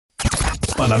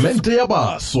Palamente ya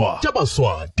baswa. Tša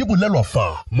baswa di bolelwa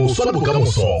fa moswa le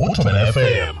bokamoso go Thobela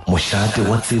FM. Mošate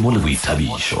wa tsebo le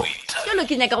boithabišo. Jalo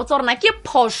ke nyaka go tsorona ke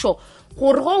phošo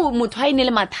gore go motho a ine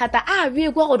le mathata a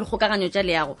be kwa go dikgokaganyo tša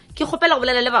leago. Ke kgopela go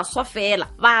bolela le baswa fela.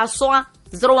 Baswa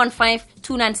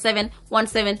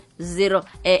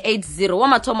 015-297-17080 wa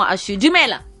mathomo a shu.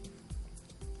 Dumela.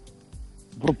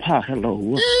 Bropha, hello.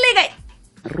 Le kae?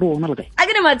 Rona le kae? A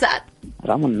ke ne mathata.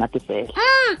 Ra monate fela.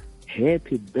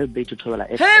 Happy birthday to Thobela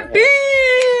FM. Happy!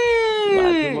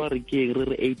 Wa re ke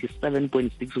re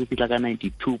 87.6 go fitla ka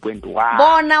 92.1.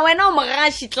 Bona wena o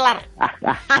mogashi tlar.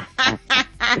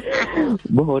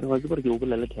 Bona wa tsore ke o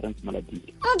bolela le Terence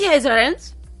Maladile. Okay,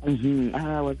 Terence.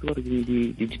 Wa tsore ke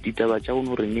di taba tša o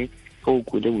no rene go o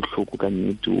kwele bohloko ka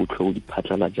nnete o tlho di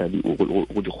phatlalatša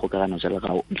go dikgokaganyo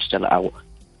tša leago.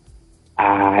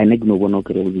 Ene ke no bona o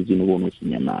kere go ditsino bona o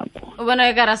senya nako. O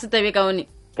bona ka ra se tabe ka one.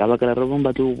 Ka ba ka re bang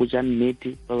batlo go botsa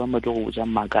nnete ba bang batlo go botsa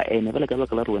maka ene ba le ka ba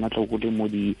ka re wena tla go le mo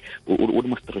di o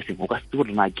mo stressing o ka se go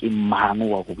rena ke mang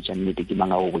wa go botsa nnete ke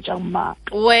mang a go botsa mang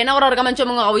wena gore ka mantšho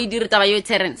mongwe ga o e dire taba yo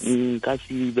Terence ka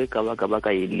se be ka ba ka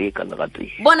e le ka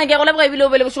lerate bona ke go le bogabile o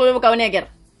bele go shole bokaone ya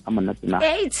kere a monna tsena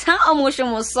tsa o mo sho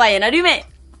mo swa yena dume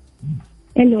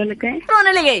hello le kae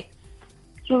rona le kae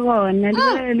rona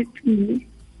le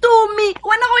tumi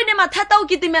wena go ine mathata o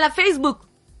kitimela Facebook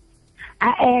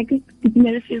ke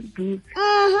kitimela Facebook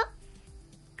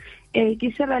ke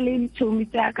share le tsomi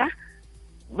tsaka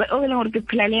o le gore ke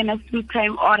phela le ena full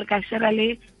time or ka share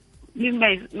le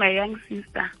my young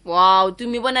sister. Wow,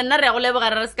 tumi bona nna re go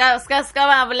leboga re ska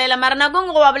ba bolela mara na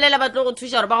go ba bolela ba tlo go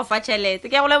thusha gore ba go fa tšhelete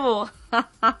ke go leboga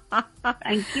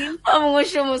thank you o mo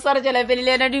sho mo swa re tšela pele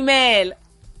le ena dumela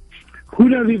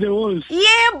Hula di the walls.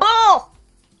 Yebo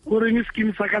O re ni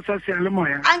skin sa ka sa se le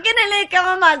moya. a ke ne le ka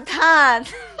ba mathata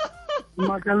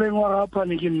Makaleng wa apa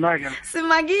ne ke nna ka.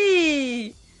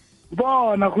 Semagi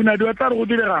Bona kuna di watla go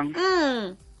diregang.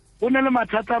 Go ne le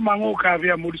mathata mango ka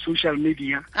bea mo di social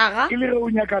media. Aga Ke le re o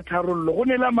nyaka tharollo go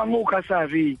ne le mango ka sa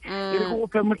be. Ke re go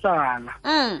fe motlala.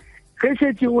 Ge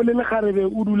setse o le garebe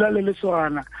o dula le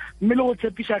lesogana mme le go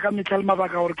tshepisha ka metlhale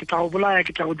mabaka gore ke tla go bolaya ke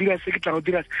tla go dira se ke tla go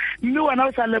dira se mme wena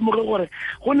o sa lemoge gore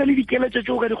go ne le dikeletso tse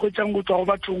o ka di kgwetsang go tswa go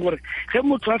bathong gore ge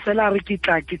motho a fela a re ke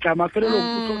tla mafelelong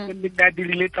o tlo le ka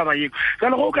dirile taba eo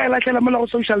jalo go ka e latlhela mola go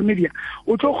social media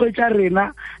o tlo kgwetsa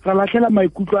rena ra latlhela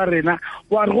maikutlo a rena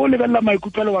wa re go lebelela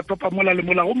maikutlo le wa topa mola le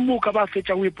mola go mme o ka ba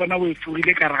fetsa o ipona o e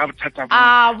fugile ka re ga bothata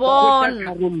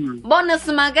bona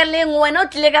semakaleng wena o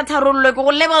tlile ka tharollo ke go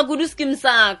leboga kudu skim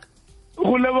sak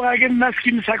go leboga ke nna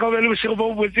skin sa ka bele bosigo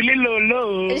bo botse le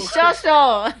lolo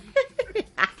shosho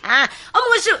o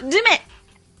mo sho dime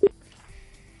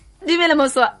le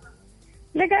moswa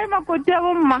le kae makoti a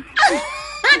bomma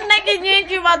nna ke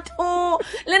nyetšwe batho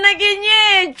le nna ke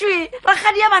nyetšwe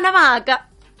rakgadi ya bana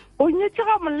baka o nyetse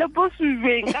ga molepo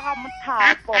subeng ka ga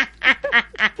mothapo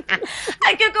a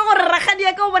ke gore rakgadi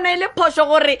ya ka o bona ile phošo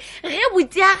gore ge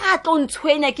botse ya ga tlo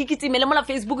ntshwenya ke kitsimele mola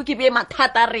Facebook ke be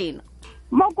mathata rena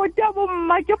makoti a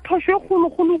bomma ke phošo e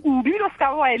kgolo kudu ile se ka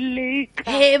wa leka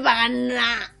he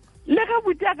bana le ge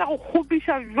botse ya ka go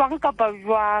kgopiša jwang kapa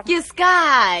jwang ke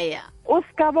skaya o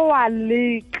se ka ba wa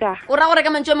leka o ra gore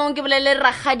ka mantšho mongwe ke bolele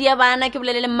rakgadi ya bana ke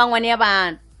bolele mmangwane ya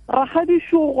bana rakgadi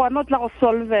šo gona o tla go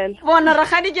solvela bona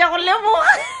rakgadi ke go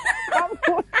leboga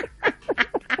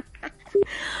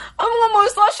o mongwe mo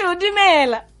social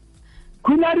dumela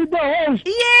kuna di the walls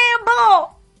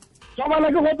yebo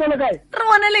tsamala ke go tsole kae re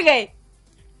bona le kae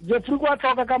je frikwa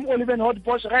tsoka ka mo Oliven Hot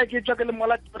Bosch ga ke tswa ke le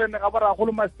mola trene ga bara go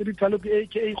le master thalo ke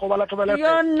AKA go bala Thobela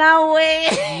yo nawe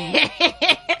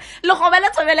le go bala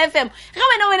Thobela FM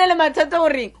ga wena le mathata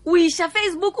gore o isha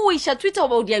Facebook o isha Twitter o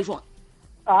ba o dia jwa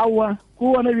awa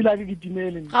go bona bila ke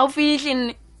ditimele ga o fihle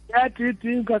nne ya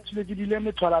titi ka tsile ke dile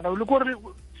metholana le gore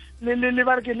le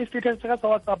ba ke le status ka sa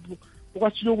WhatsApp o ka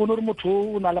tsile go nore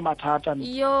motho o na le mathata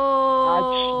yo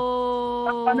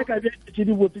bana ka be ke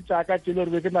di botse tsa ka tsile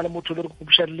re ke na le motho le go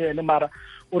bushelle ene mara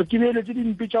gore ke be le tse di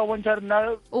mpi tsa go bontsha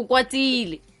rena o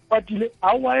kwatile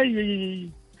awa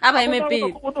aba eme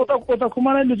pele o ta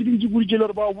khumana le tse di budi le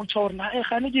re ba o botsa gore na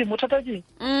gane ke mothata ke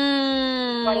o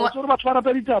tsore batho ba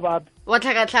rata ditaba wa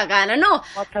tlhakatlhakana no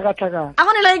wa tlhakatlhakana a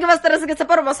gone la ke ba stress ke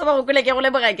tseparo ba sa ba go kule ke go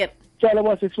leboga kere ke a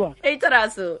leboga setswa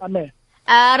taraso amen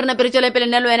a re na peretsele pele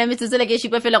nna le wena metsotso le ke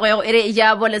shipa fela go ya go ere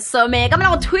ja bole some ka mola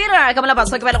go Twitter ka mola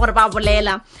baswa ke ba le gore ba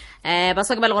bolela ba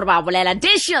so ke ba le gore ba bolela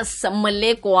dishes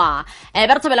molekwa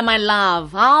ba re thobela my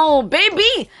love oh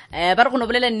baby ba re go no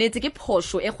bolela nnete ke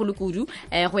phošo e golo kudu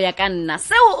go ya ka nna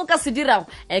seo o ka se dirago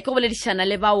ke go boledišana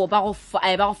le bao ba go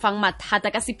fang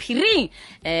mathata ka sephiring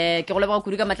ke go leba go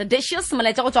kudu ka matla dishes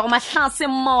molaetša go tswa go mahlase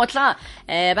mmotla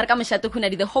ba re ka mošate khuna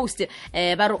di the host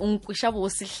ba re onkwisha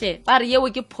bosehle ba re yeo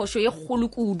ke phošo ye golo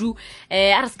kudu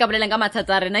a re se ka bolelang ka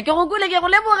mathata a rena ke go kule ke go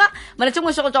leboga molaetša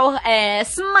ngwe go tswa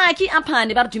smaki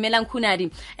aphane ba re dumelang khunadi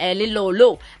le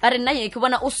lolo ba re nna ye ke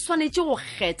bona o swanetse go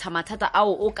kgetha mathata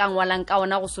ao o ka ngwalang ka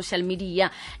ona go social media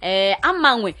a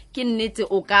mangwe ke nnete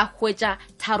o ka hwetša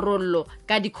tharollo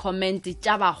ka di-comment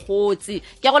tša bagotsi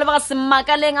ke go leboga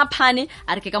semakaleng aphane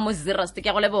a re ke ka mo zerust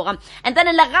ke go leboga and then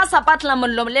le ga sa patla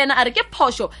mollo le ena a re ke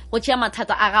phošo go tšea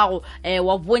mathata a gago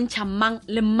wa bontšha mang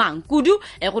le mang kudu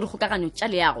go dikgokaganyo tša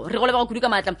leago re go leboga kudu ka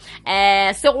matla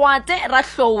segwate ra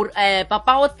hlou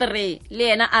papa go 3 le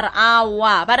ena a re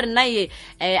awa ba re nna ye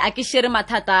a ke shere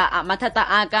mathata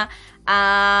a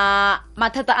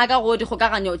ka go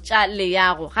dikgokaganyo tša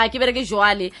leago ga ke bereke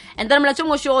jwale and then molatšo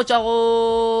ngwe go tšwa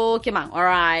go ke mang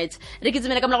alright re ke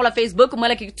tsemele ka molago la Facebook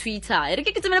mola ke Twitter re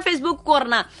ke tsemele Facebook ko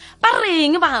rena ba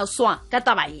reng ba swa ka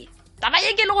taba ye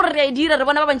ke le gore re a dira re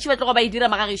bona ba bantši ba tlogo ba e dira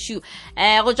magageshu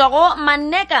go tšwa go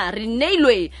maneka re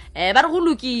neilwe ba re go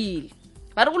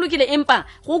lokile empa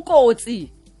go kotsi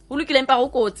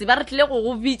ba re tlile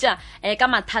go bitša ka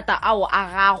mathata ao a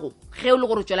gago ge o le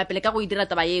gore tšwela pele ka go e dira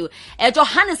taba yeo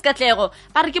Johannes Katlego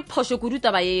ba re ke phošo kudu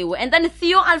taba yeo and then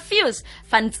Theo Alpheus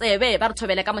fantsebe ba re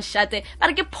thobele ka mošate ba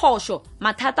re ke phošo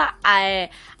mathata a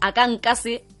ka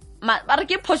nkase ba re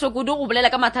ke phošo kudu go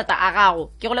bolela ka mathata a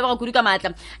gago ke go leboga kudu ka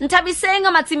matla Nthabiseng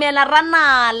Matsimela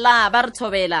ranala ba re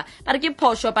thobela ba re ke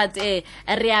phošo but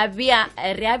re a bea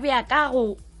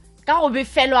ka go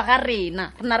befelwa ga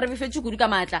rena re befetše kudu ka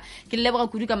matla ke leboga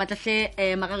kudu ka matla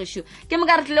hle magagesho ke mo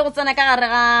ka re tlile go tsena ka gare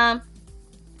ga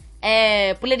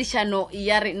poledišano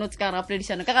ya re not ka ga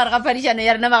poledišano ka gare ga phadišano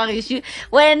ya rena magagesho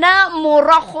wena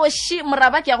morwagoši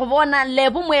moraba ke ya go bona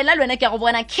lebo moela le wena ke ya go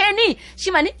bona Kenny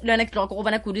Shimane le wena ke tloga go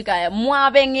bona kudu ka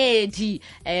moabengedi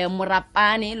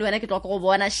morapane le wena ke tloga go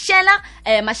bona Shela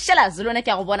Mashelas le wena ke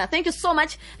ya go bona thank you so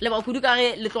much leboga kudu ka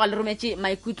ge le tloga le rometše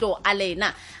maikutlo a lena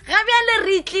ga bjale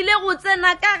re tlile go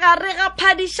tsena ka gare ga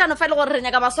phadišano fa le gore re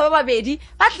nyaka baswa ba babedi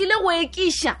ba tlile go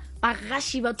ekiša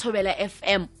bagaši ba thobela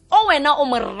FM o wena o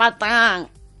mo ratang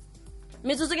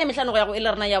metsotso ke mehlano go ya go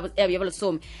ile rena ya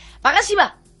bolesome bagaši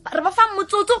ba re ba fa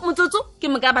motsotso ke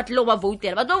mo ka batlile go ba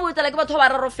voutela batho ba voutela ke batho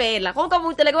ba raro fela go ka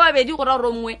voutela ke babedi go ra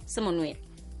ro mongwe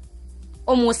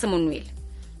o mongwe semonwele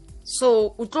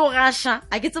so o tlo gasha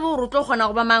a ke tsebe gore o tlo kgona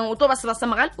go ba mang o tlo ba seba sa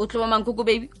magal o tlo ba mang Koko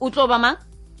baby o tlo ba mang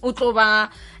o tlo ba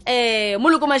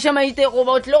moloko mashamaite go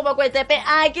ba o tlile go ba kwetepe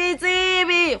a ke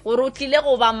tsebe gore o tlile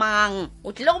go ba mang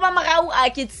o tlile go ba magau a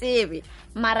ke tsebe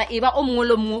mara eba o mongwe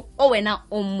le mongwe o wena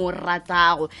o mo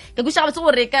ratago ke kuša gabotse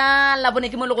gore ka la bone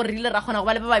ke mo le gore rile ra kgona go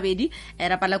ba le ba babedi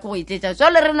ra pala ko go itletša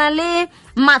jalo re na le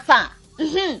Martha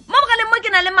mo bogaleng mo ke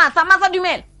na le Martha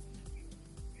dumela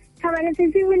re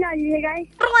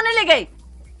gone le kae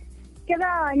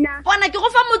bona ke go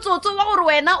fa motsotso wa gore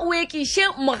wena o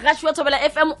ekiše mogaši wa thobela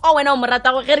FM o wena o mo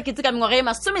ratago ge re ketse ka mengwaga e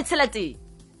masometshela-tee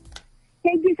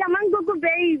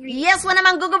yes wena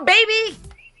Mangogo baby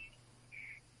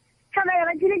Sabaya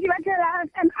ba tsile di batla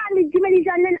a le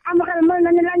dimedišane a mogala mo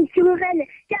nna la ntshugele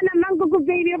ke ana Mangogo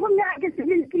baby go me ga ke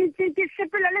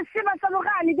sepela le seba sa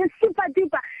bogale the super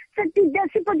duper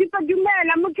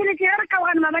dumela motheletse re ka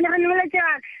gana mabane re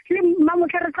lebeletsega le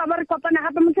mamotla re tla ba re kopana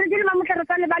gape motheletse le mamotla re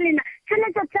tla le ba lena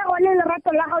theletse tsego le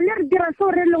lerato la gago le re dira seo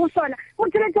re le go sona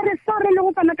motheletse re seo re le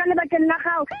go tsana ka lebakeng la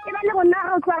gago e ba le go nna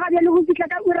gago tloa gabja le go fitlha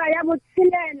ka ura ya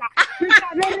botshelela re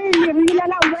tlabe re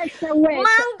lebilela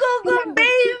Mangogo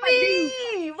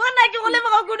baby bona ke go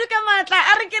leboga kudu ka matla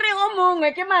a re ke re o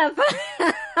mongwe ke Martha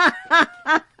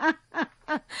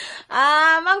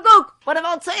Mangogo bona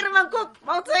ba o tshwere Mangogo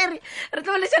ba o tshwere re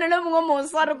tlo lešana le mongwe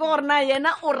moswa re ko gore na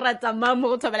yena o rata mang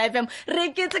mo go thobela FM re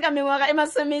ketse ka mengwaga e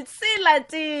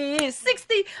masometshela-tee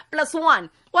 60 plus 1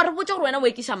 wa re botse gore wena o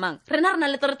ekiša mang rena re na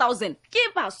le 3000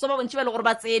 ke baswa ba bontši ba le gore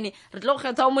ba tsene re tlo go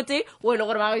kgetha o mote o e le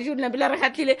gore magaši o dinapele re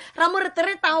kgatlhile ra mo re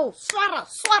 3000 swara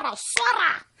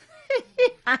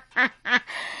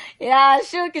ya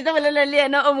sho ke tla bolela le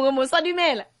yena o mongwe moswa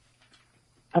dumela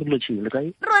a re lotšhile le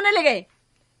kae re one le kae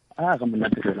ga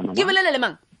monatefela mama ke bolele le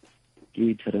mang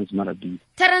ke Terence Marabi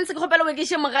Terence ke kgopela o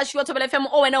ekiše mogaši wa thobela FM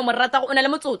o wena o mo ratago o na le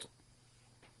motsotso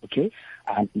okay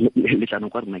le tsano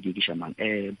kwa rena ke mang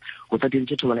go tsa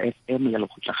dintse thola FM ya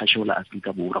lekgotla kgašo la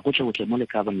Afrika Borwa go tle mo le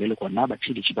ka ba le gona ba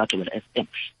tsheditse ba tobela FM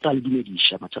tsa le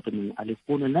dumedisha matsapeng a le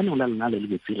fono nna ne la le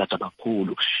betsela ka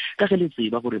bakgolo ka ge le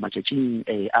tseba gore matšatšing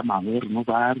a mangwe re no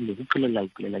ba re le go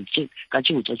tlolela tše ka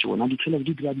tšeo tša tsona di tlhola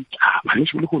di dira ditaba le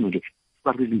le gono le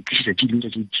ba re le tšisa tše dintša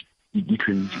tše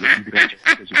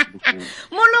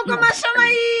moloko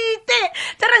Mashamaite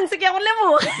Terence ke go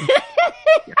leboga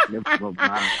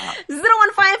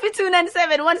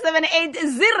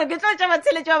 015297178 ke tlo tša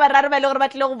batsheletšo ba bararo ba le gore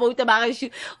ba tlile go bouta ba gašo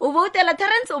o boutela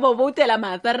Terence o ba boutela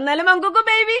Martha re na le Mangoko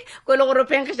baby ko le gore o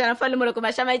phenkgišana fa le moloko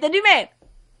Mashamaite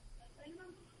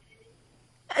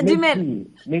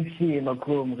Mexi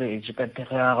makhum re ka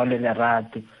tega go le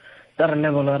lerato tsa re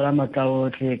lebolo ra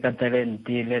matlaotlhe ka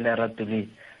talente le lerato le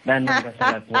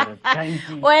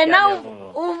wena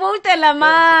o voutela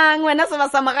mang wena se ba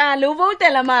sa mogale o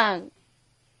voutela mang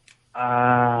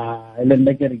le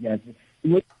nna ke re ke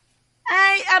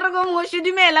ai a re go mo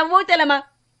shudimela voutela mang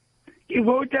ke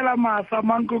voutela Masa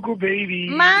Mangoko baby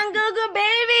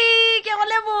ke go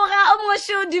leboga o mo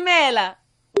shudimela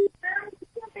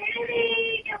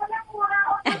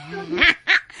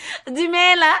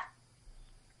dimela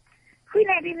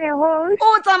o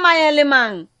tsamaya le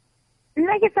mang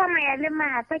nna ke tsamaya le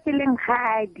Matha ke leng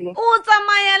Kgadi o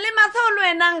tsamaya le Matha o le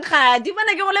wena Kgadi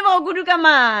bona ke go leba go kudu ka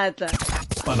matla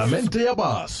Palamente ya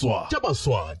baswa tša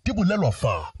baswa di bolelwa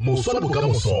fa moswa le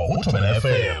bokamoso go Thobela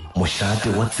FM mošate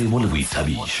wa tsebo le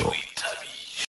boithabišo